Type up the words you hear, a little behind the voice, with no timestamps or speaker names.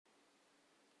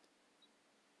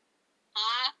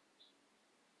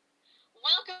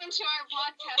to our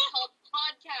podcast called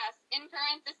Podcast, in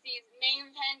parentheses,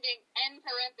 name pending, end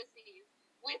parentheses,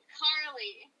 with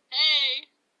Carly.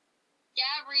 Hey.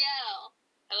 Gabrielle.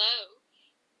 Hello.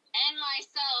 And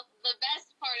myself, the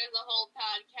best part of the whole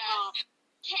podcast,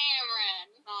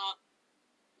 Cameron.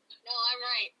 No, I'm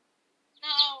right.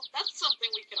 No, that's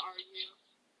something we could argue.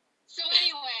 So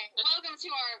anyway, welcome to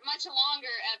our much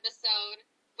longer episode,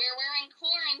 where we're in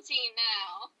quarantine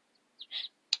now.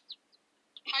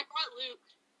 I brought Luke.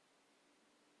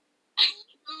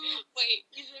 Wait,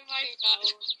 he's in my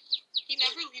phone. He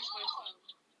never leaves my phone.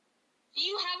 Do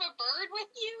you have a bird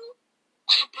with you?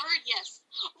 A bird, yes.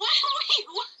 Wait,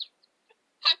 what?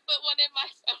 I put one in my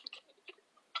phone.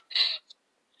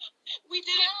 We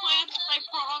didn't plan this, I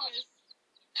promise.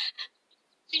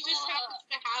 She just happens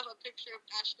to have a picture of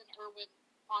Ashton Irwin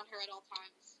on her at all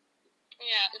times.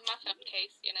 Yeah, in my phone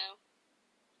case, you know.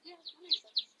 Yeah, that makes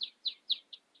sense.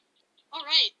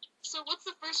 Alright, so what's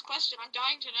the first question? I'm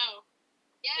dying to know.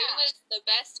 Yeah. Who is the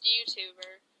best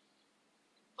YouTuber?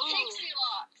 Pixie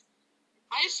Locks.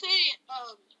 I say,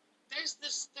 there's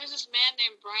this man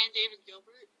named Brian David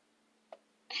Gilbert.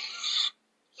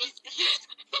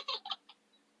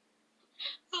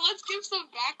 So let's give some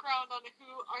background on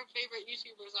who our favorite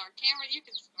YouTubers are. Cameron, you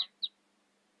can start.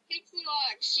 Pixie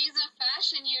Locks, she's a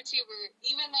fashion YouTuber,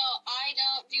 even though I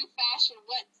don't do fashion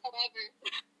whatsoever.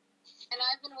 And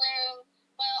I've been wearing,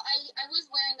 well, I was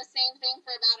wearing the same thing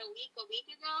for about a week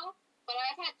ago, but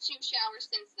I've had 2 showers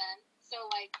since then.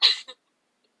 So, like...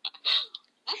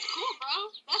 That's cool,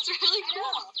 bro. That's really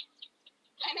cool.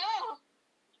 I know.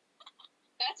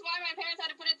 That's why my parents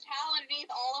had to put a towel underneath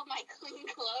all of my clean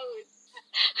clothes.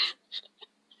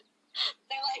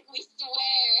 They're like, we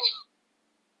swear.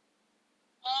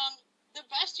 The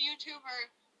best YouTuber,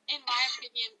 in my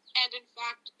opinion, and in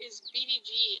fact, is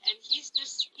BDG, and he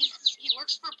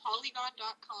works for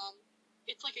Polygon.com.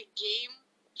 It's like a game.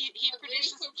 He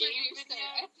produces game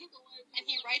videos, and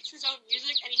he writes his own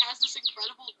music, and he has this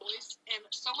incredible voice, and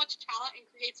so much talent and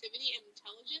creativity and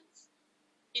intelligence.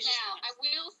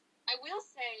 I will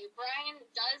say, Brian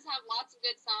does have lots of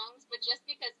good songs, but just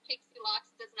because Pixie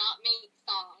Locks does not make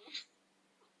songs.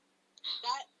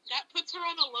 That puts her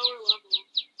on a lower level.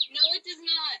 No, it does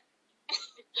not.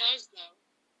 It does, though.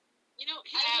 You know,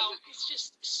 his music is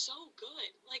just so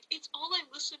good. Like, it's all I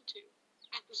listen to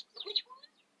at this point. Which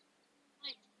one?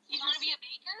 Like, you want to be a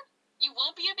baker? You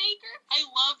won't be a baker? I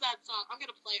love that song. I'm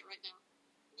gonna play it right now.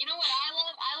 You know what I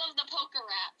love? I love the polka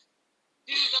rap.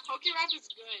 Dude, the polka rap is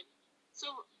good.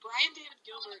 So, Brian David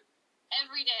Gilbert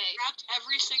every day rapped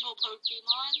every single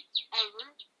Pokemon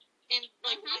ever in,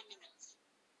 like, 9 minutes.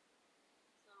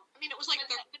 So, I mean, it was like...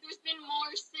 But there's been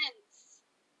more since.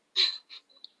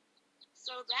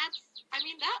 So that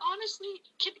honestly...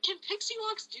 Can Pixie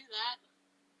Locks do that?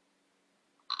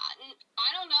 I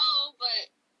don't know, but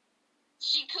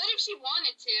she could if she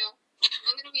wanted to.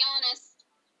 I'm gonna be honest.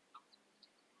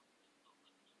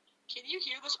 Can you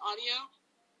hear this audio?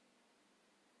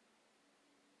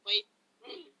 Wait.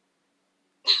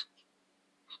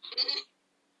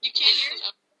 You can't hear it?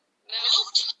 No.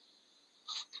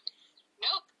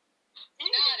 Nope.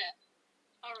 Nada.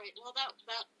 Alright, well that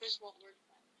this won't work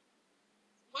then.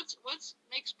 What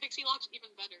makes Pixie Locks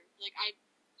even better? Like I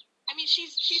mean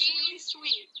she's really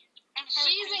sweet. And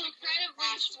she's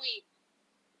incredibly sweet.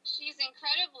 She's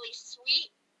incredibly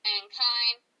sweet and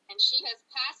kind, and she has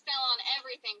pastel on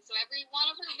everything, so every one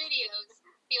of her videos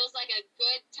feels like a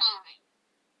good time.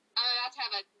 I'm about to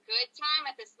have a good time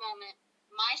at this moment.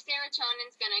 My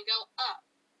serotonin's gonna go up.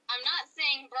 I'm not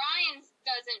saying Brian's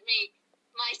doesn't make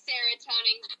my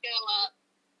serotonin go up.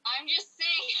 I'm just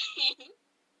saying.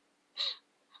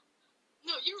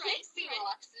 No, you're right. Pixie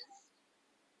Locks's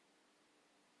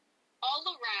all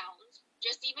around,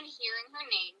 just even hearing her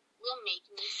name will make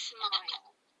me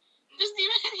smile. Just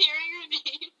even hearing her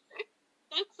name.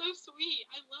 That's so sweet.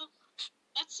 I love that.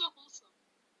 That's so wholesome.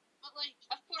 But, like,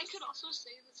 of course, I could also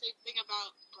say the same thing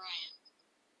about Brian.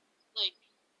 Like,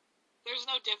 there's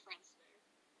no difference there.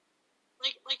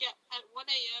 Like at 1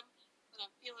 a.m. when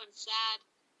I'm feeling sad,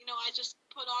 you know, I just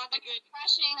put on a good...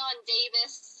 Crashing on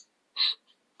Davis.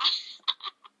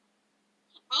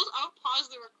 I'll pause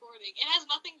the recording. It has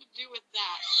nothing to do with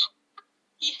that.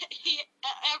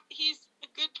 He's a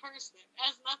good person. It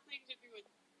has nothing to do with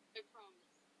that. I promise.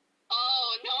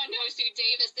 Oh, no one knows who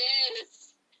Davis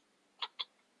is.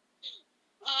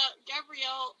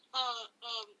 Gabrielle,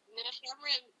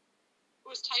 Cameron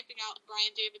was typing out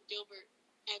Brian David Gilbert,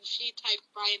 and she typed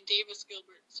Brian Davis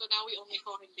Gilbert, so now we only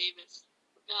call him Davis.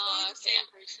 The same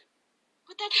person.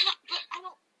 But that's not, but I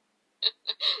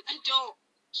don't.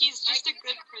 He's just a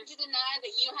good person. To deny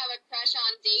that you have a crush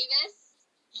on Davis?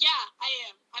 Yeah, I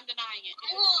am. I'm denying it.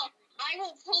 I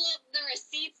will pull up the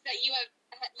receipts that you have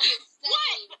sent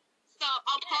me. Stop.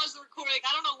 I'll pause the recording.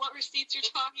 I don't know what receipts you're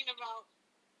talking about.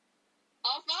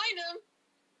 I'll find them.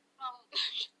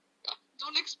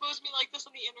 Don't expose me like this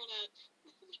on the internet.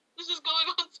 This is going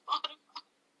on Spotify.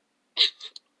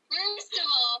 First of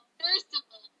all,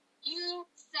 you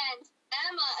sent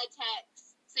Emma a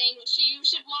text saying you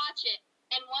should watch it.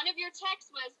 And one of your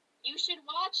texts was, you should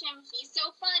watch him, he's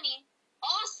so funny.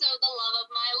 Also the love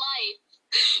of my life.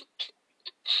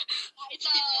 I did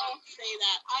not say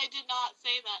that. I did not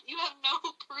say that. You have no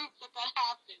proof that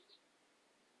happened.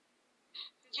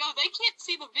 Yo, they can't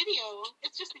see the video.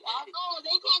 It's just the audio. Oh,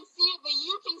 they can't see it, but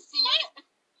you can see it.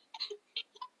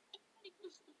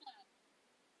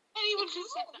 Anyone can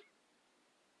say that.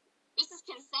 This is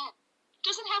consent. It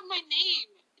doesn't have my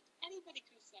name. Anybody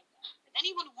could have said that. And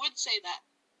anyone would say that.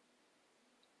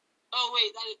 Oh,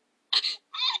 wait,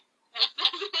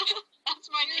 that's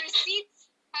my name. Your receipts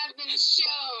have been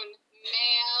shown,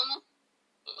 ma'am.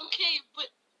 Okay, but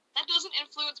that doesn't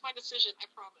influence my decision, I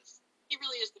promise. He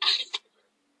really is the best.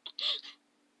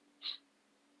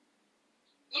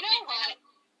 You know what?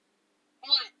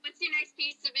 What? What's your next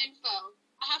piece of info?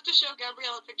 I have to show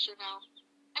Gabrielle a picture now.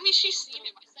 I mean, she's seen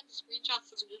him. I send screenshots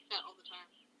to the group chat all the time.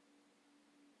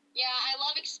 Yeah, I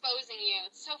love exposing you.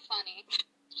 It's so funny.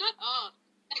 Shut up.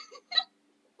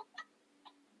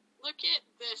 Look at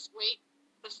this. Wait.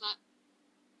 That's not...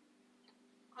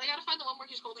 I gotta find the one where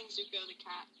he's holding Zuko, the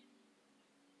cat.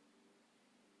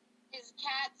 His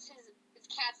cat's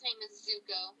name is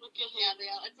Zuko. Look at him.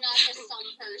 Gabrielle. It's not just some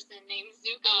person named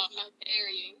Zuko. Oh,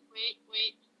 okay.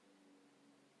 Wait.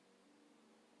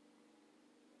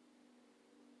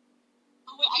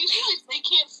 Oh, wait, I just realized they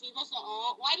can't see this at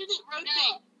all. Why did it rotate?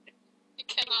 No. You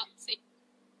cannot see.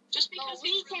 Just because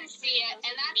we can see it,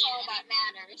 and that's all that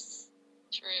matters.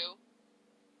 True.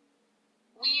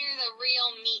 We're the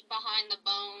real meat behind the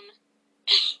bone.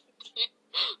 Is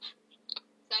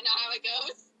that not how it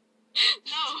goes?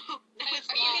 No, it's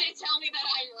Are you going to tell me that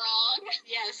I'm wrong?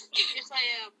 Yes I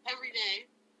am. Every day.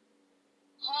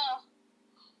 Huh.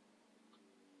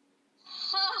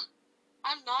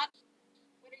 I'm not.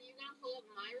 What, are you going to pull up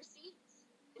my receipts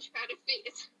and try to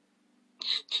fit it?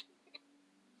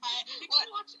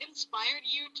 What inspired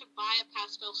you to buy a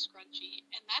pastel scrunchie?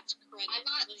 And that's credit. I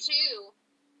got two.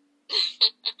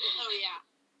 Oh, yeah.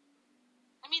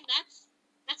 I mean, that's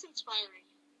inspiring.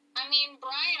 I mean,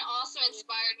 Brian also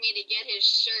inspired me to get his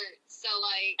shirt, so,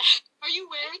 like... Are you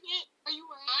wearing it?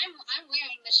 I'm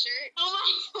wearing the shirt. Oh, my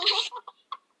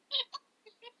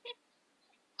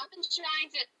I've been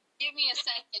trying to... Give me a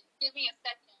second.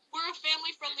 We're a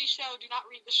family-friendly show. Do not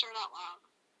read the shirt out loud.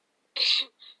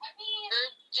 I mean, Or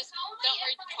just only don't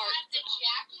read if I parts. had the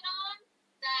jacket on,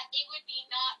 that it would be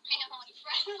not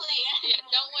family-friendly. Yeah,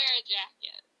 don't wear a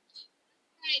jacket.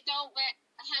 I don't wear...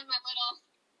 I have my little...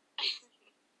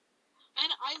 And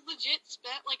I legit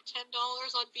spent like $10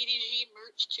 on BDG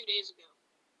merch 2 days ago.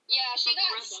 Yeah, she got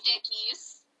Redbubble.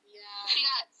 stickies. Yeah. She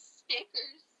got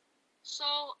stickers.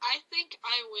 So, I think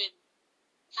I win.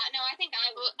 No, I think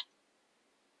I win.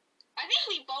 I think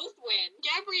we both win.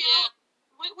 Gabrielle,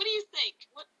 what do you think?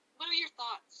 What are your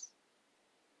thoughts?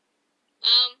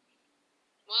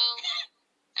 Well...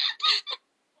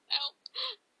 well...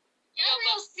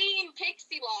 Gabrielle's seen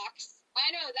Pixie Locks.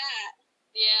 I know that.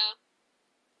 Yeah.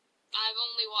 I've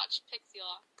only watched Pixie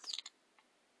Locks.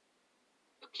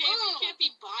 Okay, we can't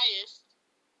be biased.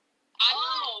 I'm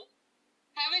not.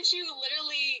 Haven't you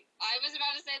literally... I was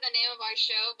about to say the name of our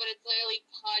show, but it's literally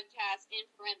podcast in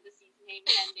parentheses name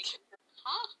pending.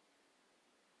 Huh?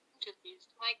 I'm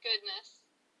confused. My goodness.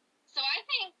 So I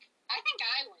think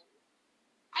I win.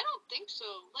 I don't think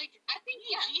so. Like, I think,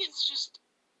 BDG is just...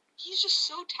 He's just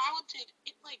so talented.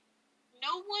 It, like,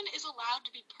 no one is allowed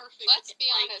to be perfect. Let's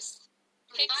be honest.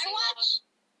 Pixie Locks,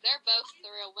 they're both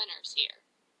the real winners here.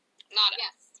 Not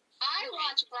us. I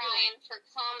watch Brian for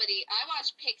comedy. I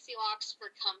watch Pixie Locks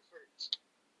for comfort.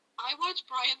 I watch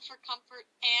Brian for comfort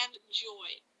and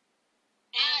joy.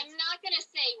 And I'm not gonna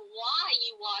say why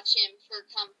you watch him for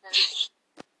comfort.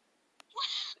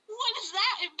 What does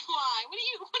that imply? What do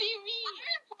you mean?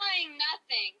 I'm implying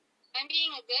nothing. I'm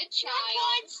being a good You're child.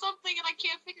 implying something and I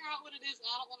can't figure out what it is and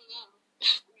I don't want to know.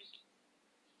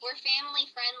 We're family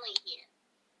friendly here.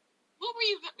 What were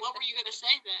you gonna say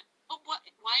then? Why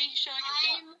are you showing a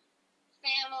I'm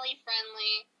family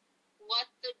friendly. What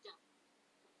the duck?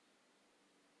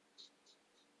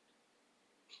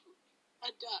 A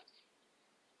duck.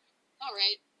 All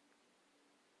right.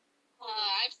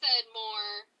 I've said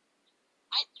more.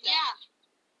 Yeah.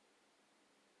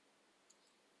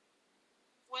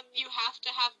 When you have to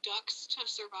have ducks to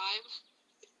survive.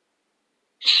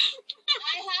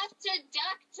 I have to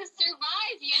duck to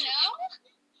survive, you know?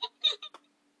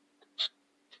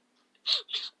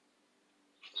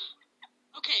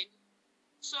 Okay,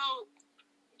 so,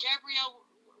 Gabrielle,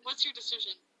 what's your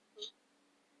decision?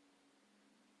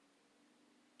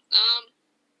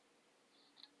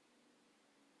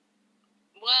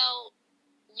 Well,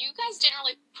 you guys didn't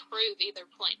really prove either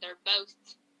point. They're both.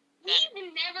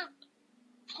 We've never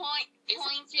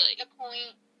pointed the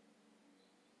point.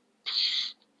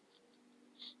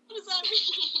 What does that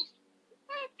mean?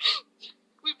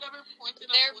 We've never pointed.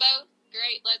 They're both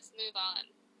great. Let's move on.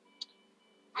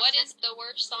 What is the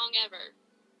worst song ever?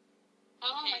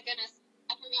 Oh my goodness,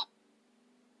 I forgot.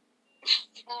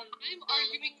 I'm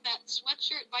arguing that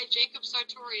Sweatshirt by Jacob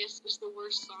Sartorius is the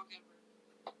worst song ever.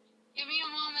 Give me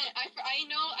a moment. I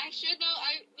know. I should know.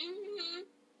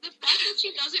 The fact that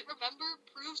she doesn't remember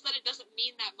proves that it doesn't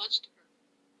mean that much to her.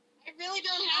 I really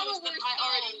don't have a worst I song.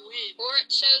 already win. Or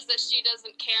it shows that she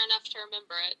doesn't care enough to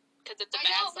remember it because it's a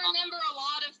bad song. I don't remember a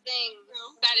lot of things.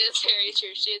 No. That is very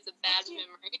true. She has a bad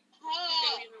memory. Go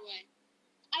either way.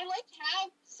 I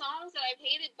have songs that I've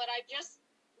hated, but I just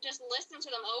listen to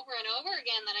them over and over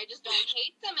again that I just don't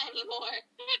hate them anymore.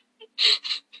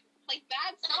 Like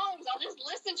bad songs, I'll just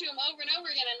listen to them over and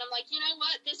over again, and I'm like, you know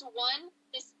what? This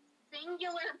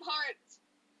singular part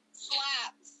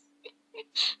slaps.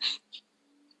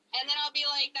 And then I'll be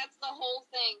like, that's the whole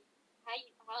thing.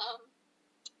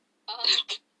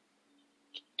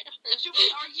 Should we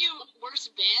argue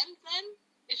worst band then?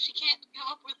 If she can't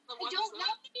come up with the one. I don't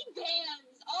know any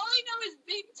bands. All I know is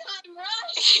Big Time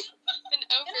Rush. And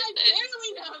I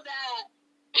barely know that.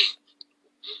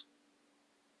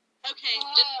 Okay.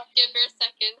 Just give her a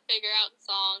second to figure out the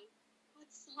song. What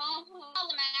song?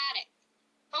 Problematic.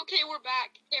 Okay, we're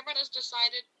back. Cameron has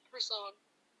decided her song.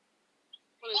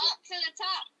 What is Up to the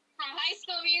Top from High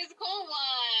School Musical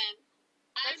 1.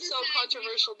 That's so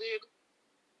controversial, dude.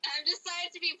 I've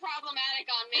decided to be problematic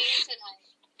on Maine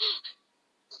tonight.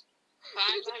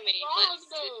 Fine by me.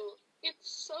 Though. It's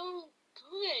so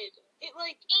good.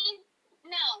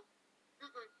 No.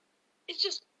 It's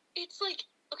just, it's like,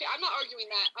 okay, I'm not arguing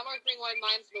that. I'm arguing why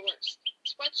mine's the worst.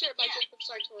 Sweatshirt by Jacob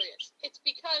Sartorius. It's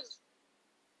because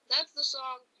that's the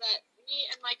song that me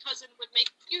and my cousin would make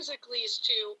musicallys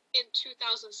to in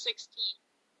 2016.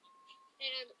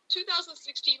 And 2016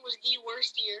 was the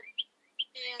worst year.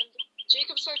 And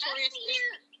Jacob Sartorius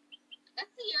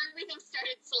That's the year everything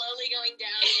started slowly going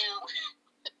downhill.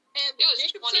 And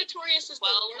Jacob Sartorius is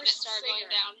the worst singer. Going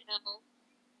downhill.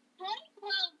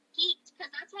 2012 peaked,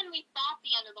 because that's when we thought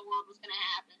the end of the world was going to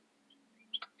happen.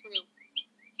 True.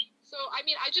 So, I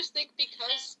mean, I just think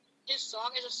because his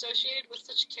song is associated with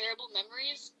such terrible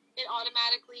memories, it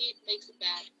automatically makes it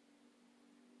bad.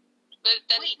 But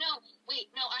then,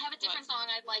 Wait, no, I have a different song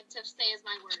I'd like to say is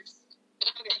my worst.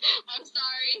 Okay. I'm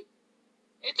sorry.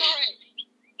 It's alright.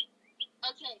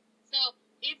 Okay, so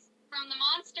it's from the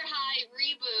Monster High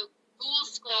reboot, Ghoul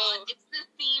Squad. It's the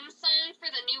theme song for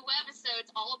the new webisodes,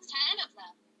 all 10 of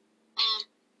them.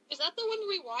 Is that the one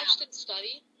we watched and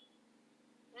studied?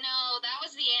 No, that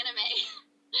was the anime.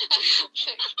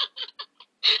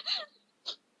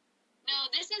 No,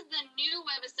 this is the new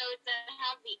webisodes that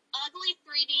have the ugly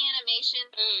 3D animation.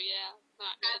 Oh, yeah.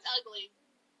 Not good. That's ugly.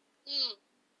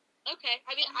 Okay.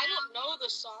 I mean, I don't know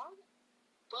the song,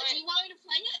 but... Do you want me to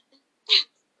play it?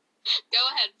 Go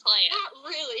ahead, play it. Not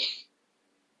really.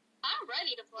 I'm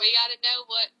ready to play We gotta know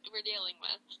what we're dealing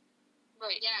with.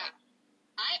 Right. Yeah.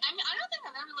 I don't think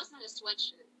I've ever listened to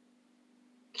Sweatshirt.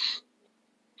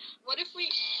 What if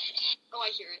we... Oh,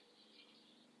 I hear it.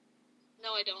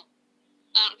 No, I don't.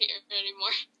 I don't hear it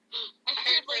anymore. I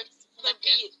heard, like, the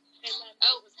beat, and then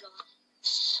it was gone.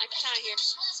 I can kind of hear.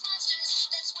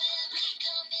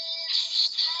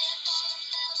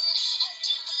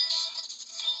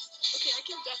 Okay, I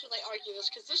can definitely argue this,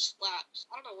 because this slaps.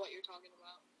 I don't know what you're talking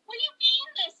about. What do you mean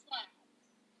this slaps?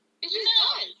 It just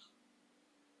does.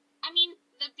 I mean,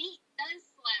 the beat does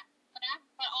slap,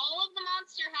 but all of the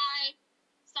Monster High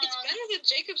songs... It's better than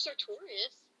Jacob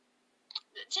Sartorius.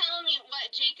 Tell me what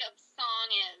Jacob's song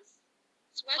is.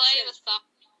 Play the song,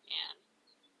 man.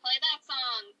 Play that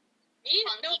song. Me?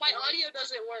 No, my audio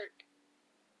doesn't work.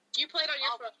 You play it on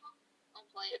your phone. I'll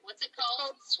play it. What's it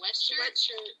called? Sweatshirt?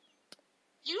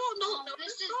 You don't know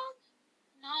this song?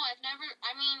 No, I've never...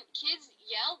 I mean, kids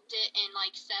yelled it in,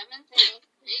 7th and 8th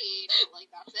grade.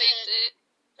 That's it.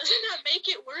 Doesn't that make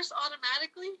it worse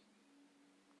automatically?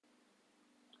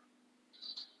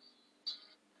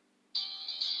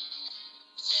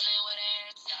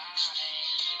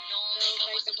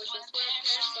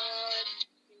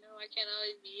 I can't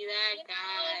always be that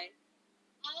guy.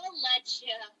 I'll let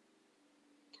you.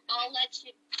 I'll let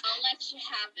you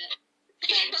have it.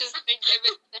 Just give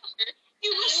it to her. You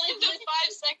listened to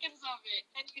 5 seconds of it,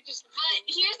 and you just. But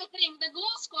here's the thing: the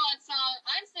Ghoul Squad song.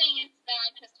 I'm saying it's bad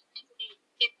because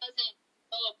it doesn't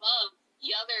go above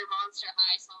the other Monster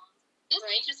High songs. This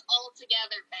is just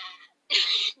altogether bad.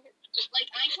 Like,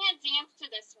 I can't dance to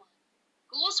this one.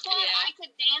 Ghoul Squad, I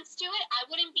could dance to it. I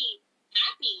wouldn't be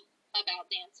happy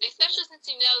about dancing. Especially since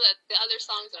you know that the other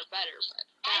songs are better. But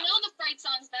I know the Fright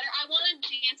song's better. I want to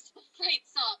dance to the Fright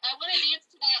song. I want to dance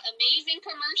to that amazing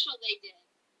commercial they did.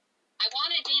 I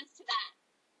want to dance to that.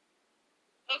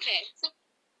 Okay.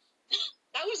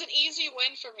 That was an easy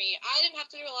win for me. I didn't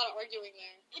have to do a lot of arguing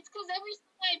there. It's because every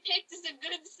song I picked is a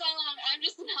good song. I'm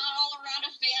just not all around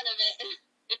a fan of it.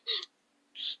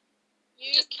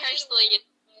 Just personally,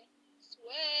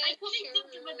 I couldn't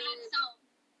think of a bad song.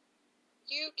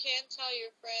 You can tell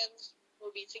your friends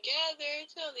we'll be together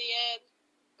till the end.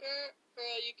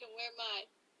 Girl, you can wear my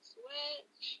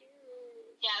sweatshirt.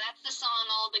 Yeah, that's the song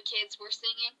all the kids were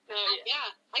singing. Oh, yeah.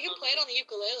 I can play it on the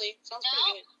ukulele. Sounds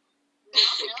pretty good.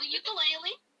 No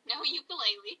ukulele. No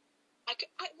ukulele. Why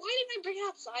didn't I bring it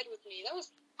outside with me?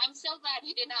 I'm so glad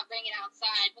you did not bring it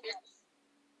outside.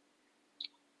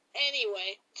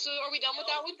 Anyway, so are we done with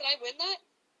that one? Did I win that?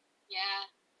 Yeah.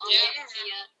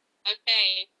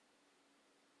 Okay.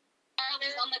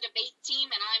 Charlie's on the debate team,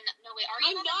 and I'm not. No, wait, are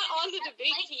you? I'm not on the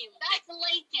debate team. That's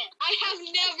Lakin. I have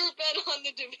never been on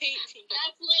the debate team.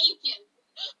 That's Lakin.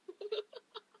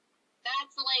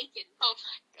 That's Lakin. Oh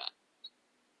my god.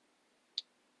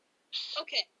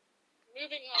 Okay,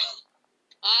 moving on.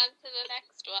 On to the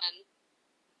next one.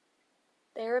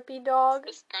 Therapy dog.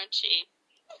 The scrunchie.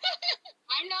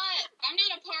 I'm not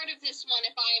a part of this one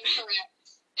if I am correct.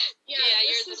 Yeah,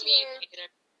 you're the mediator.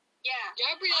 Yeah.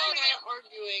 Gabrielle and I are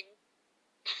arguing.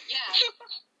 Yeah.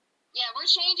 Yeah, we're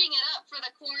changing it up for the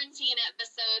quarantine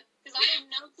episode because I have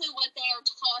no clue what they are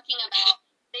talking about.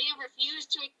 They refuse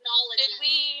to acknowledge Did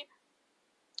we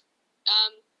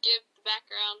give the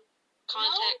background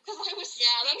context? No, because I was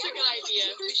that's a good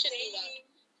idea. We should do that.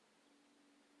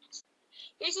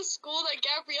 There's a school that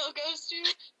Gabrielle goes to.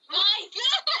 My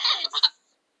goodness!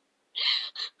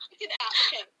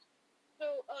 Okay.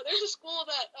 So, there's a school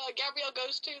that Gabrielle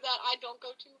goes to that I don't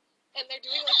go to, and they're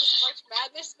doing like this March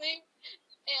Madness thing,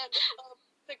 and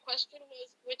the question was,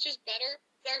 which is better,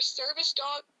 their service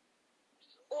dog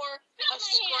or a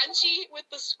scrunchie with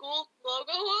the school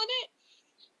logo on it?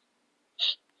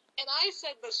 And I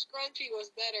said the scrunchie was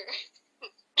better.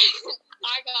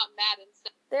 I got mad and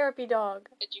said, Therapy dog.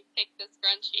 did you pick the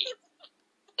scrunchie?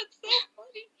 That's so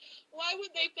funny. Why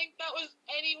would they think that was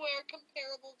anywhere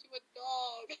comparable to a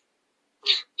dog?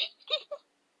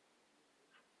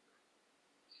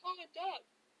 Oh, a dog.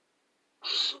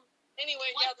 Anyway,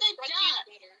 What's the a scrunchie's duck?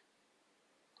 better.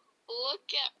 Look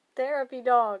at Therapy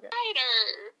dog.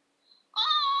 Ryder.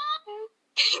 Aww.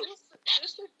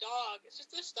 Just a dog. It's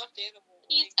just a stuffed animal.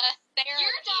 He's a therapy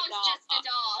Your dog's dog. just a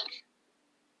dog.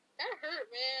 That hurt,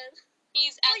 man.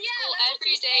 He's at school that's what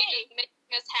every you day say. just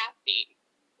making us happy.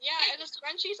 Yeah, and the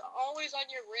scrunchie's always on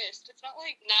your wrist. It's not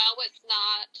like No, it's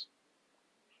not.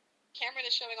 Cameron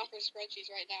is showing off her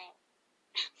scrunchies right now.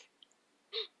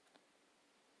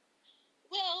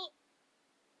 Well,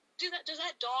 does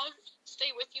that dog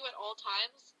stay with you at all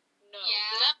times? No.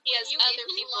 Yeah. No, he has If other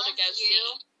he people to loves go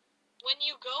you. see. When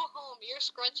you go home, your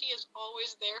scrunchie is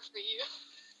always there for you.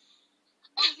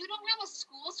 Oh, you don't have a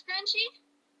school scrunchie?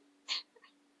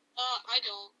 I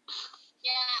don't.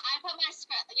 Yeah, I go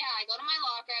to my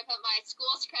locker, I put my school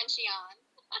scrunchie on,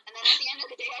 and then at the end of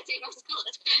the day, I take my school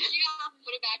scrunchie off and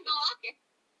put it back in the locker.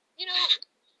 You know,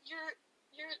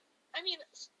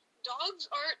 dogs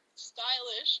aren't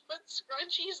stylish, but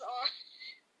scrunchies are.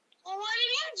 Well, what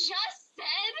did you just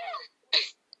said?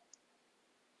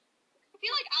 I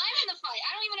feel like I'm in the fight. I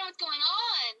don't even know what's going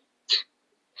on.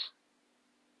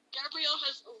 Gabrielle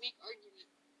has a weak argument.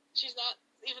 She's not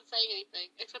even saying anything,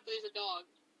 except that he's a dog.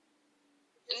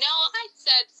 No, I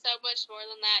said so much more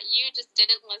than that. You just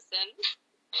didn't listen.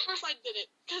 Of course I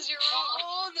didn't, because you're wrong.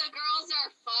 Oh, the girls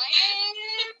are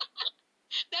fighting.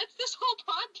 That's this whole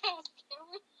podcast,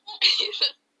 Cameron.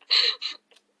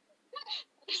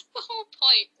 That's the whole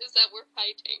point, is that we're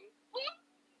fighting.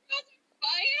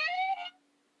 Fighting?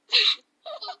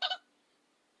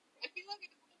 I feel like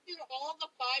it's going through all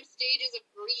the 5 stages of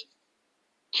grief.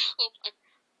 Oh my.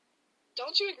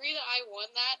 Don't you agree that I won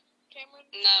that, Cameron?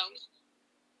 No.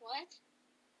 What?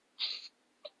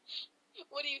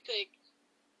 What do you think?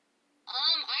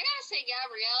 I gotta say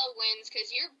Gabrielle wins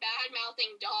because you're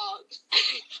bad-mouthing dogs.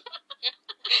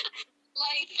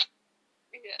 Like,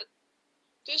 Yes.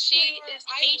 Just She is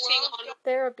hating on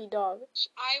Therapy dog.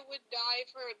 I would die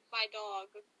for my dog.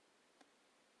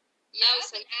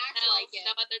 Yes, and act like it.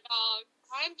 No other dogs.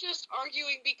 I'm just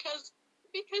arguing because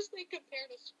they compared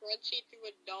a scrunchie to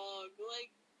a dog.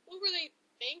 Like, what were they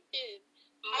thinking?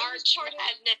 March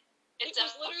Madness. It's it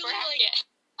was a literally bracket.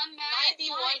 Like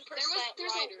 91%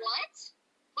 There's wider. a what?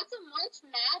 What's a March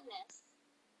Madness?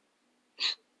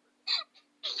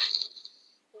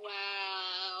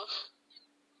 Wow.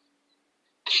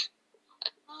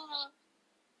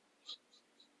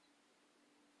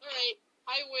 Alright,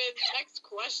 I win. Next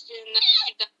question.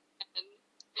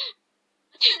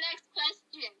 What's the next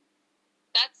question?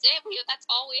 That's it. That's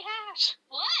all we had.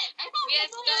 What? I thought We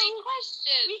had 3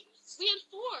 questions. We had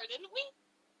 4, didn't we?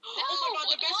 No, oh my god,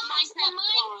 the best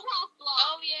Minecraft block.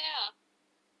 Oh, yeah.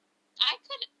 I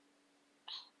could...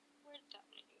 Where did that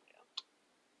one go?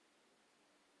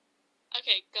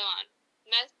 Okay, go on.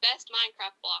 Best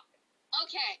Minecraft block.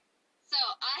 Okay, so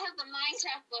I have the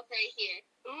Minecraft book right here.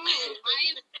 Ooh.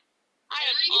 I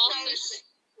have all I'm this.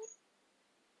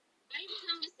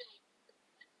 come to say the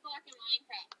best block in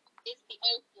Minecraft is the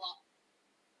oak block.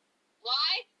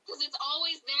 Why? Because it's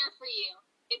always there for you.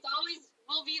 It's always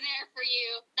will be there for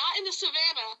you. Not in the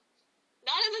savannah.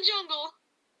 Not in the jungle.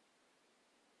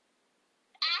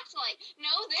 Act like no,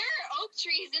 there are oak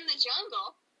trees in the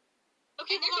jungle.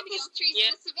 Okay, And there can be oak trees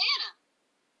in the savannah.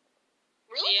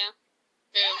 Really? Yeah.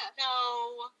 Yeah.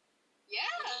 No.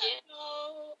 Yeah.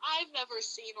 No. I've never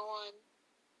seen one.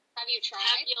 Have you tried?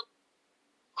 Have you...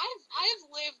 I've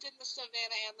lived in the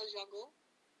savannah and the jungle.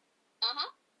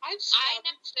 Uh-huh. I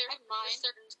never I've mined.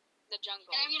 certain the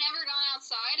jungle. And have you never gone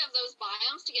outside of those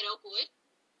biomes to get oak wood?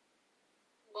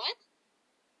 What?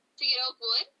 To get oak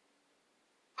wood?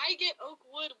 I get oak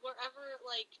wood wherever,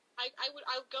 like, I would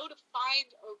go to find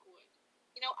oak wood.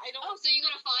 You know, I don't... Oh, so you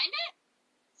gotta find it?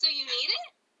 So you need it?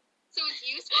 So it's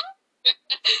useful?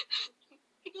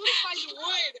 I go to find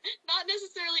wood, not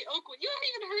necessarily oak wood. You haven't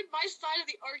even heard my side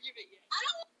of the argument yet. I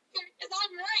don't because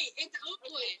I'm right. It's oak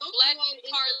wood. Oak Let wood is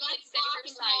Carly the best say block her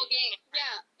in the whole side. game.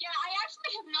 Yeah, I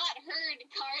actually have not heard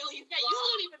Carly's Yeah, block. you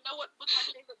don't even know what my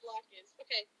favorite block is.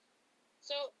 Okay,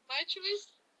 so my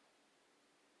choice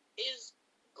is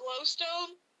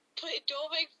glowstone, but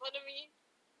don't make fun of me.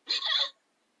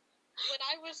 When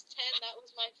I was 10, that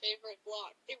was my favorite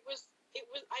block. In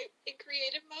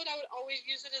creative mode, I would always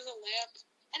use it as a lamp,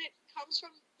 and it comes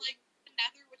from, like, the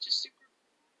nether, which is super cool.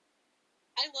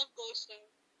 I love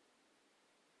glowstone.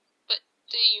 But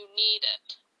do you need it?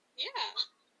 Yeah.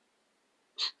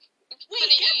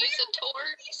 Couldn't you use a torch? What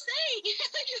are you saying?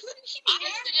 I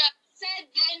just said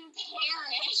then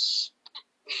perish.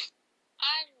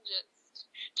 I'm just...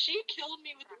 She killed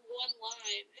me with one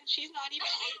line, and she's not even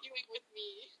arguing with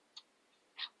me.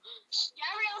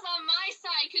 Gabrielle's on my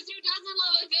side, because who doesn't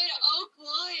love a good oak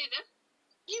wood?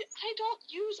 I don't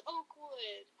use oak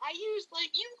wood. I use,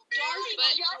 like, You dark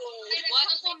literally just oak wood. said a What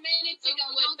couple minutes oak ago,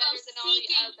 wood you'll go better than all the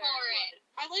seeking other for it. wood?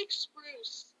 I like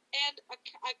spruce and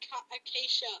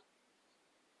acacia.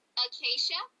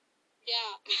 Acacia?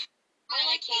 Yeah. On I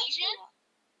like that occasion? a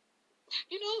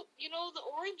lot. You know the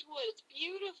orange wood. It's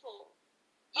beautiful.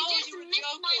 You just you were missed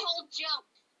my joking. whole joke.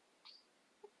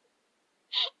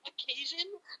 Occasion?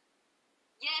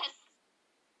 Yes.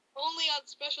 Only on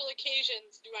special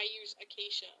occasions do I use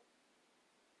acacia.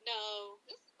 No.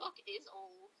 This book is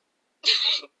old.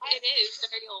 It is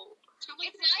very old. It's not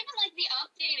even like the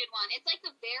updated one. It's like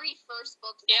the very first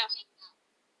book. Yeah.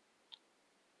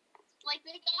 Like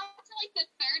they got to like the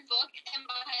third book, and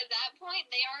by that point,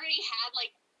 they already had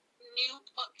like new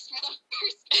books for the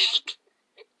first book.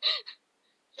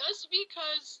 Just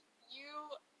because you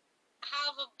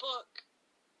have a book.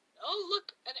 Oh, look,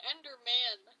 an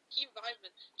Enderman. Keep vibing.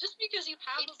 Just because you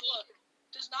have a book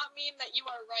does not mean that you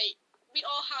are right. We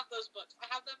all have those books. I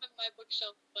have them in my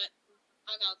bookshelf, but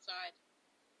I'm outside.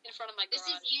 In front of my garage.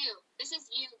 This is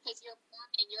you, because you're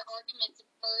burning. Your argument's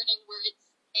burning where it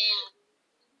stands.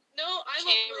 No, I'm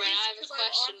Cameron, a I have a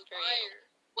question for you.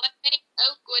 What makes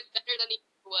oak wood better than the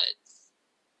other woods?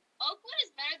 Oak wood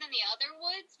is better than the other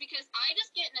woods because I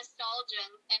just get nostalgia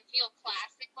and feel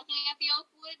classic looking at the oak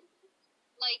wood.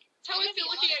 Like, that's how I feel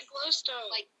looking at glowstone.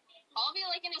 Like, I'll be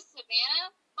like in a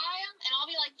savanna biome, and I'll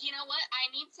be like, you know what? I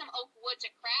need some oak wood to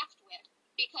craft with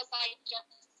because I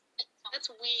just. That's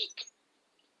weak.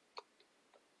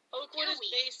 Oak wood is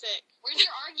basic. Where's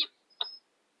your argument?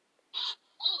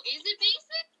 Oh, is it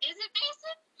basic? Is it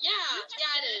basic? Yeah,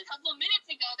 it is. A couple minutes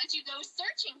ago that you go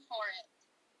searching for it.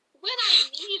 When I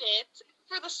need it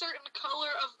for the certain color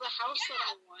of the house that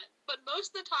I want, but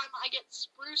most of the time I get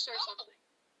spruce or something.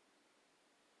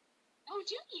 Oh,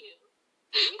 do you?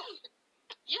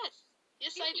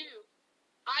 Yes, I do.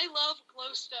 I love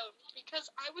glowstone because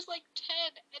I was like 10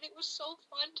 and it was so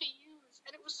fun to use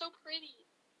and it was so pretty.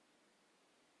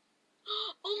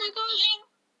 Oh my gosh.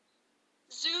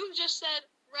 Zoom just said,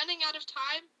 running out of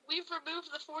time. We've removed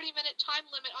the 40-minute time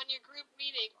limit on your group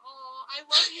meeting. Oh, I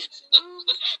love you, Zoom.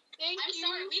 Thank I'm you.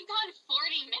 sorry, we've gone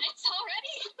 40 minutes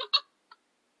already?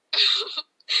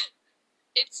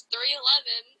 It's 3:11.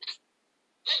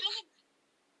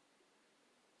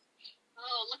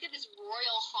 Oh, look at this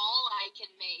royal hall I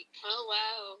can make. Oh,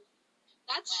 wow.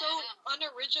 That's so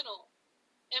unoriginal.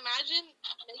 Imagine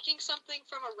making something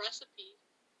from a recipe.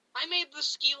 I made the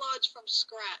ski lodge from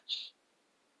scratch.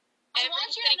 I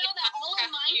want you to know that all of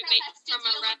Minecraft has to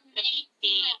deal with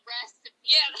making a recipe.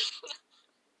 Yeah.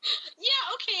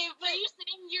 Yeah, okay, but Are you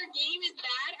saying your game is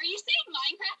bad? Are you saying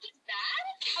Minecraft is bad?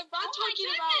 I'm not talking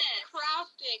about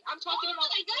crafting. I'm talking about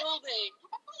building.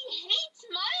 He hates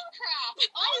Minecraft.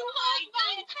 I love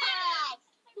Minecraft.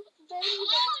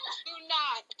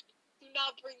 Do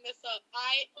not bring this up.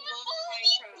 I love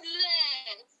Minecraft.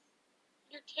 This.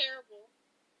 You're terrible.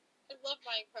 I love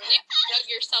Minecraft. You dug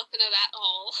yourself into that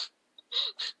hole.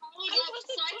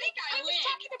 I think I was win.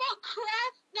 talking about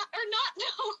craft, no.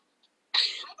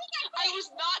 I was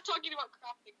not talking about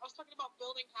crafting. I was talking about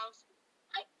building houses.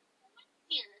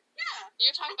 Here. Yeah.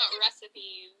 You're talking about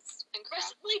recipes and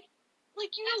crafting.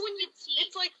 Like you know when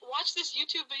it's like watch this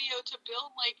YouTube video to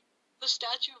build like the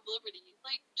Statue of Liberty.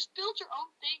 Like just build your own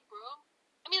thing, bro.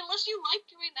 I mean, unless you like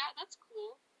doing that, that's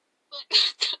cool. But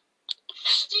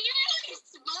She really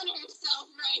spun herself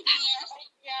right there.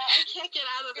 yeah, I can't get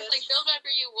out of It's this. like, build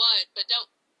whatever you want, but don't.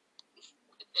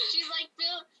 She's like,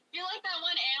 Bill, you're like that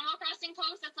one Animal Crossing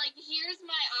post that's like, here's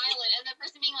my island, and the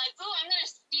person being like, oh, I'm gonna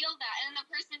steal that, and then the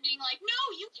person being like, no,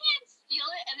 you can't steal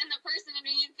it, and then the person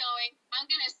underneath going, I'm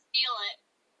gonna steal it.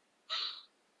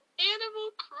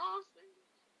 Animal Crossing.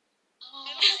 Oh,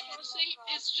 Animal Crossing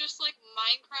is just like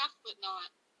Minecraft, but not.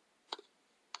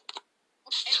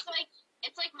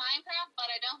 It's like Minecraft,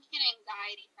 but I don't get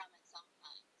anxiety from it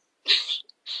sometimes.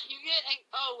 You get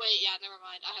oh wait, yeah, never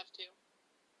mind. I have to.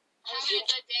 Having a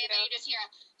good day, then you just hear a.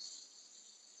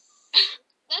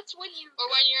 That's when you. Or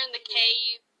when you're in the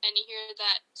cave and you hear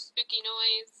that spooky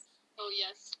noise. Oh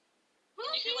yes. When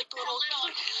you hear like the little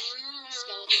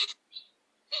skeleton.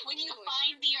 When you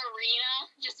find the arena,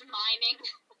 just mining.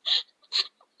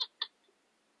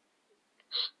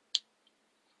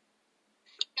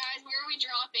 Guys, where are we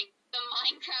dropping? The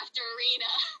Minecraft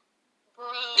arena. Bro,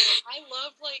 I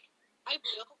love I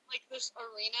built like this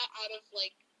arena out of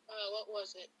like what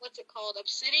was it? What's it called?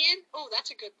 Obsidian? Oh, that's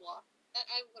a good block.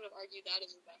 I would have argued that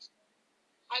is the best one.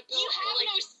 I built You have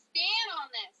no stand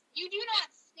on this. You do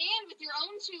not stand with your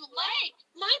own two legs.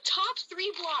 My top 3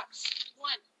 blocks.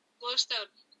 1,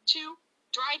 glowstone. 2,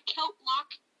 dried kelp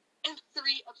block. And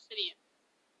 3, obsidian.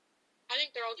 I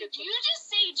think they're all good. Did you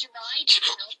just say dried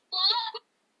kelp block?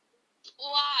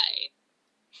 Why?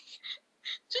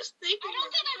 Just think. I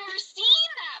don't think I've ever seen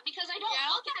that because I don't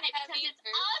look at it because it's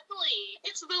ugly.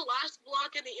 It's the last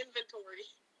block in the inventory.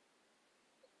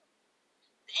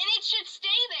 And it should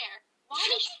stay there. Why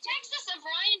did you text us a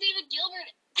Brian David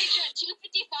Gilbert picture at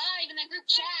 2:55 in the group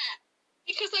chat?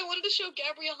 Because I wanted to show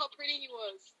Gabrielle how pretty he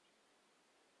was.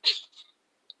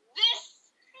 This.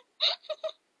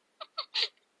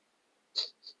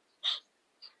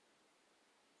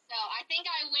 So I think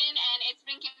I win, and it's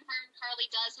been confirmed Carly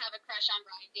does have a crush on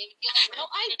Brian David Gilbert. No,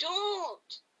 I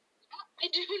don't. I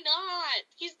do not.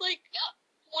 He's like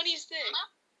 26.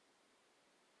 Huh?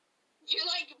 You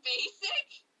like basic?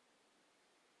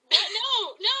 What?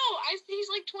 No.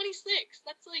 He's like 26.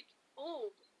 That's like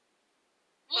old.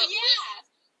 Well, yeah.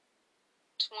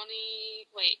 3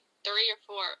 or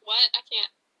 4. What? I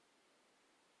can't.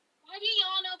 Why do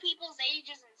y'all know people's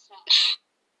ages and stuff?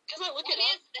 Because I look What it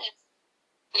up. is this?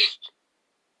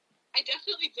 I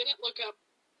definitely didn't look up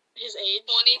his age.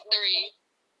 23.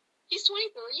 He's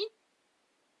 23?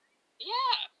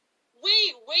 Yeah.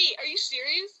 Wait, are you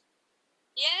serious?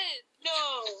 Yes.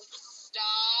 No.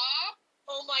 Stop.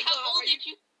 Oh my How god. old did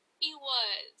you think he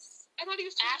was? I thought he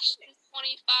was 26. Ashton's 25.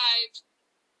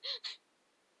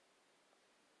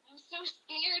 I'm so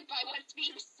scared by what's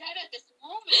being said at this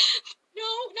moment.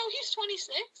 No, he's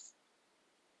 26.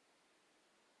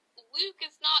 Luke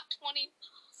is not 26.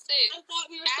 I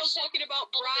thought we were still talking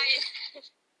about Brian.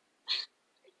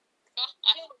 God.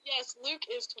 Yes, Luke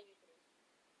is 23.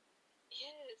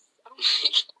 Yes. Oh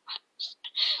my gosh.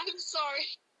 I'm sorry.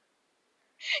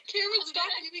 Cameron,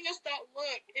 stop giving us that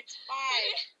look. It's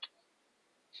fine.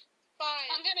 Fine.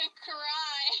 I'm gonna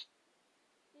cry.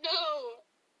 No.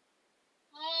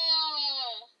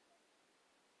 Oh.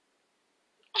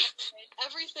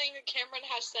 Everything that Cameron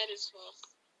has said is false.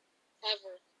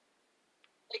 Ever.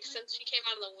 Like, since she came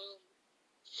out of the womb.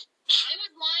 I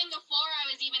was lying before I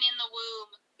was even in the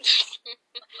womb.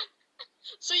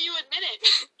 So you admit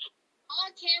it. All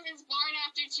Cameron's born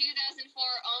after 2004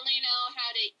 only know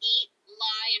how to eat,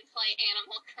 lie, and play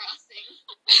Animal Crossing.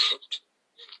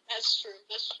 That's true.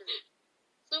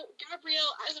 So,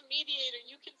 Gabrielle, as a mediator,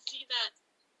 you can see that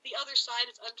the other side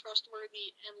is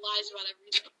untrustworthy and lies about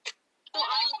everything. So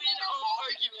I win all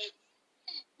arguments.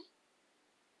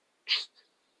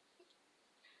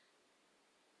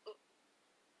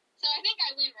 So I think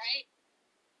I win, right?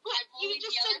 What? I bullied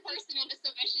the other person into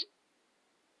submission?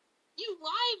 You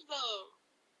lied, though.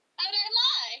 How did I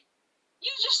lie? You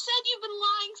just said you've been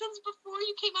lying since before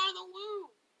you came out of the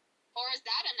womb. Or is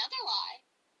that another lie?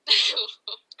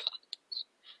 Oh, God.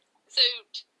 So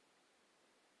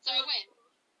I win.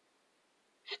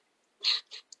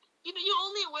 You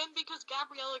only win because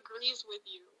Gabrielle agrees with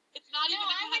you. It's not even if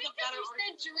you had a better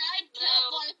argument. You said Dried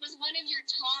Kelp Block was one of your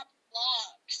top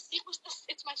blocks.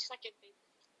 It's my second favorite.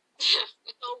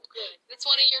 So good. it's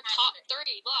one of your top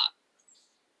 3 blocks.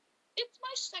 It's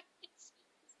my second. It's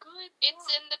good. It's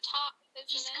in the top, isn't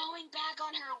She's it? going back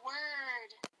on her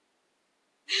word.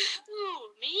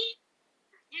 Who, me?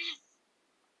 Yes.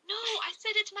 No, I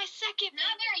said it's my second.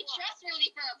 Not very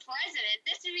trustworthy for a president.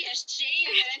 This would be a shame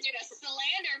if it entered a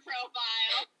slander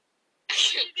profile.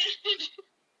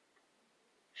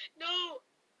 No,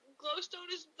 Glowstone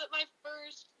is my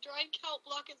first. Dried Kelp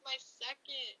Block is my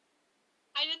second.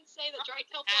 I didn't say that Dried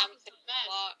Kelp Block is the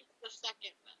best. It's the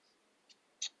second best.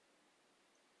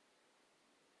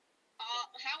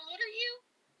 How old are you?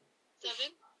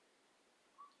 7.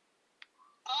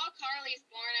 All Carly's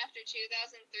born after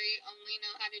 2003 only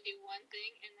know how to do one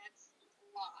thing, and that's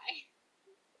lie.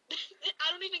 I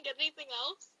don't even get anything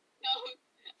else. No,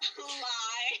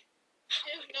 lie.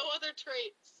 I have no other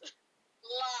traits.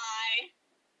 Lie.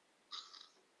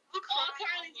 All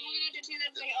Carly's born after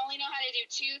 2003 only know how to do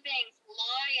 2 things,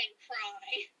 lie and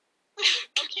cry.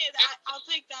 Okay, I'll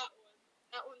take that one.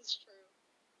 That one's true.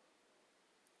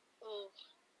 Oh.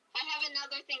 I have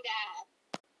another thing to add.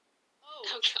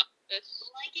 Oh. Oh, gosh.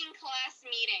 Liking class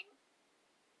meeting.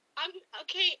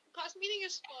 Okay, class meeting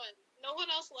is fun. No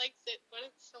one else likes it, but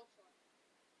it's so fun.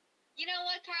 You know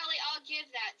what, Carly? I'll give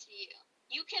that to you.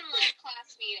 You can like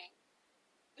class meeting.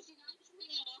 But you don't just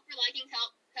mean for liking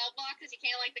kelp block because you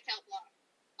can't like the kelp block.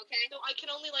 Okay? So I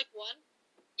can only like one?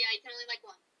 Yeah, you can only like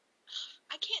one.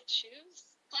 I can't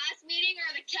choose. Class meeting or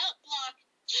the kelp block?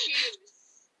 Choose.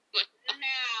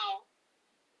 Now.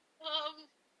 1.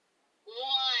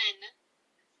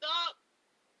 Stop.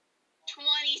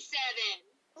 27.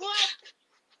 What?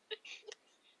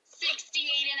 68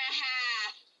 and a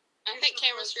half. I think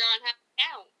Cameron's drawing half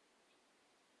down.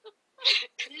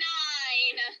 9.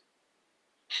 I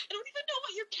don't even know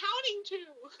what you're counting to.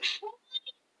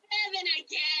 7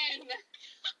 again.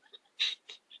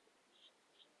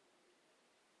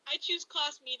 I choose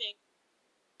class meeting.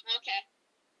 Okay.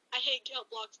 I hate kelp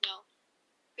blocks now.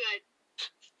 Good.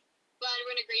 Glad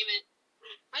we're in agreement.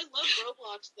 I love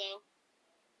Roblox though.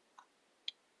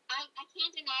 I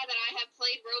can't deny that I have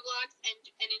played Roblox and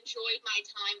enjoyed my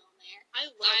time on there.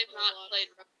 I've Roblox. not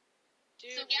played Roblox.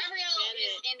 Dude, so Gabrielle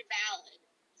is invalid.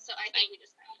 So I think we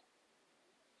just found it.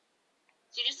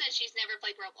 She just said she's never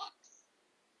played Roblox.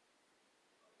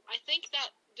 I think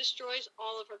that destroys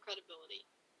all of her credibility.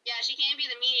 Yeah, she can't be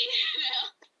the mediator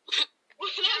now. We're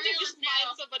gonna have to just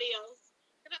find somebody else.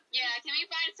 Yeah, can we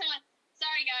find someone?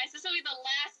 Sorry guys, this will be the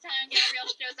last time Gabrielle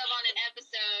shows up on an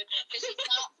episode because she's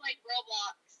not played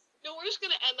Roblox. No, we're just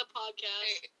gonna end the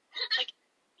podcast. Like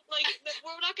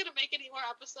we're not gonna make any more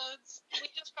episodes. We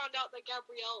just found out that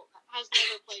Gabrielle has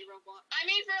never played Roblox. I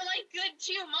mean, for like good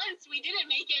 2 months, we didn't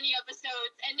make any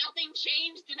episodes, and nothing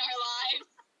changed in our lives.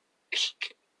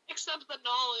 Except the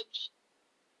knowledge.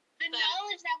 The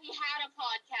knowledge that we had a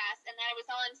podcast and that it was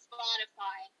on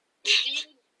Spotify. We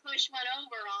did push one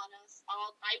over on us,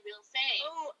 I will say.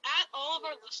 Oh, at all of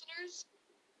our listeners,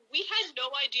 we had no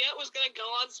idea it was gonna go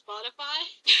on Spotify.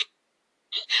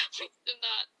 We did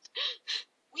not.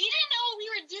 We didn't know what we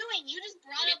were doing. You just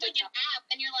brought up like an app,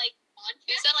 and you're like,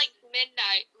 podcast? It was at like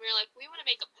midnight. We were like, we want to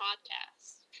make a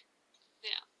podcast.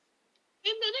 Yeah.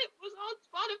 And then it was on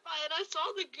Spotify, and I saw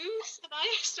the goose, and I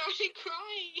started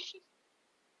crying.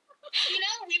 You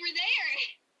know, we were there.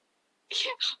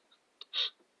 Yeah.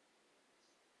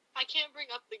 I can't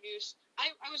bring up the goose. I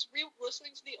was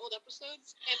re-listening to the old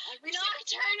episodes, and every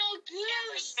Nocturnal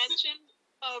Goose mentioned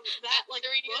that like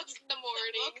 3 book in the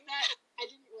morning. book that I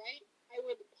didn't write. I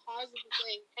would pause the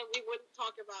thing, and we wouldn't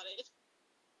talk about it.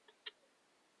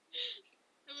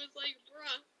 I was like,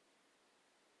 bruh.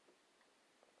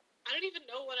 I don't even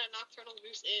know what a nocturnal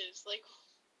goose is. Like,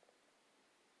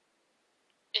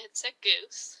 It's a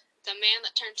goose. It's a man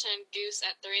that turns into a goose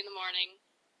at 3 in the morning.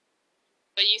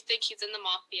 But you think he's in the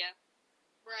Mafia.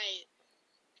 Right.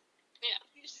 Yeah.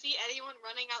 If you see anyone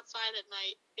running outside at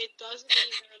night, it doesn't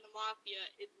mean they're in the Mafia.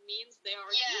 It means they are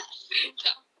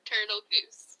Turtle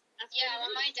Goose. Yeah, when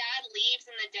my dad leaves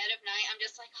in the dead of night, I'm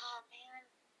just like, oh man,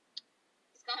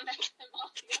 he's going back to the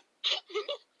Mafia.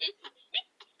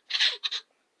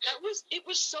 It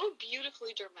was so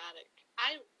beautifully dramatic.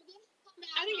 I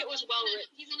think it was well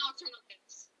written. He's a nocturnal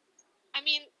goose. I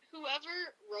mean,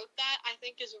 whoever wrote that, I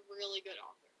think, is a really good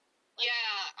author. Like,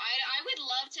 yeah, I would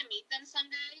love to meet them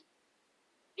someday.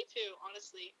 Me too,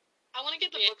 honestly. I want to get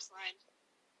the book signed.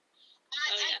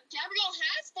 Gabrielle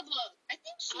has the book. I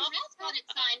think she has got it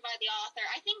signed by the author.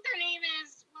 I think their name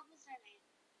is... What was their name?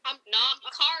 Not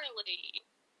Carly.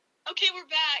 Okay,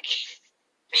 we're back.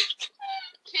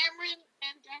 Cameron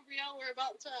and Gabrielle were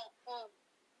about to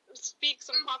speak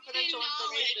some confidential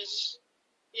information.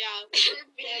 Yeah, we're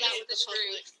being out with the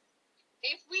public.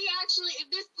 If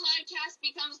this podcast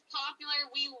becomes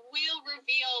popular, we will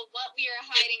reveal what we are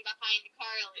hiding behind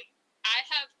Carly. I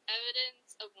have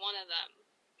evidence of one of them.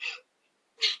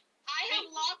 I have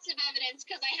lots of evidence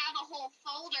because I have a whole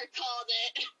folder called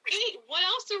it. Wait, what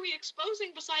else are we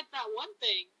exposing besides that one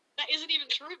thing? That isn't even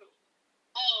true.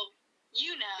 Oh,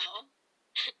 you know.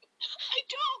 I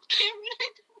don't, Cameron, I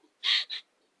don't.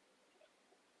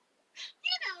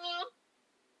 You know.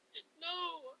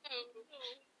 No.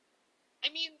 I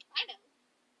mean, I know.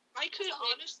 I could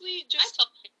honestly just...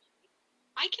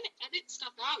 I can edit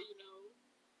stuff out, you know.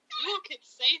 You all can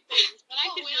say things, but I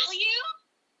can will you?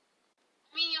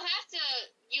 I mean, you'll have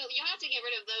to get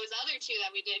rid of those other two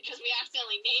that we did because we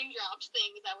accidentally name dropped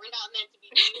things that were not meant to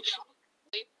be name dropped.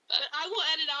 But I will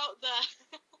edit out the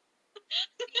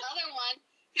other one.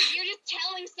 You're just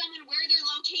telling someone where their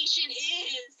location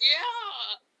is.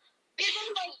 Yeah.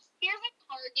 Here's a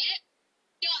Target.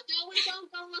 Don't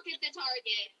go look at the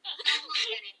Target. Don't look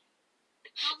at it.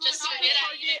 Just forget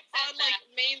Target on like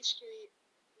Main Street.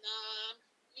 Nah.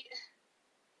 Yeah.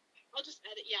 I'll just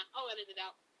edit. Yeah, I'll edit it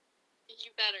out.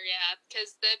 You better, yeah,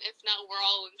 because then if not, we're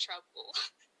all in trouble.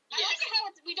 I like how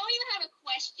we don't even have a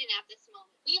question at this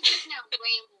moment. We have just now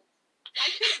rambled. I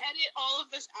could edit all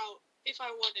of this out if I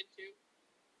wanted to.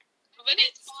 But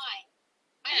it's fine.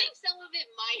 I think some of it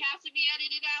might have to be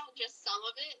edited out, just some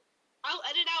of it. I'll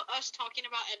edit out us talking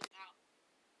about editing out.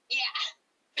 Yeah.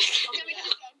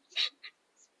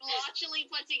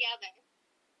 Splotchily put together.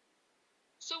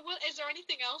 So is there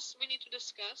anything else we need to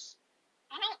discuss?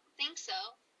 I don't think so.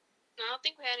 I don't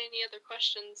think we had any other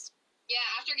questions. Yeah,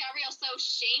 after Gabrielle so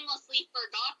shamelessly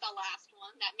forgot the last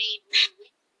one, that made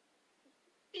me...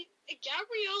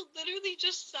 Gabrielle literally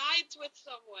just sides with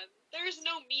someone. There's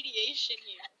no mediation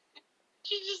here.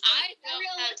 She's just like,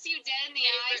 Gabrielle looks you dead in the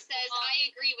eye, says,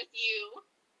 I agree with you.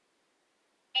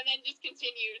 And then just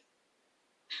continues.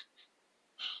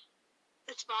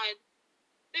 It's fine.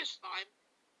 It's fine.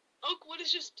 Oakwood is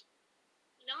just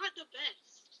not the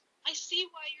best. I see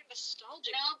why you're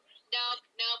nostalgic.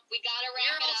 Nope. We gotta wrap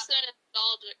You're it up. also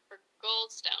nostalgic for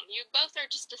Goldstone. You both are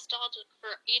just nostalgic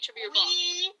for each of your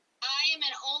books. I am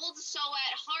an old soul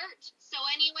at heart. So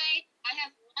anyway, I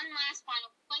have one last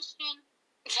final question.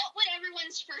 What would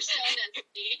everyone's personas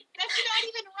be? That's not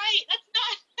even right. That's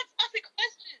not the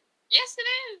question. Yes, it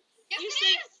is. Yes, it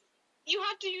is. You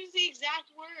have to use the exact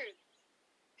words.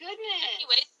 Goodness.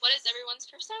 Anyways, what is everyone's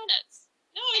personas?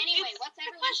 No, anyway, what's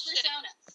everyone's personas?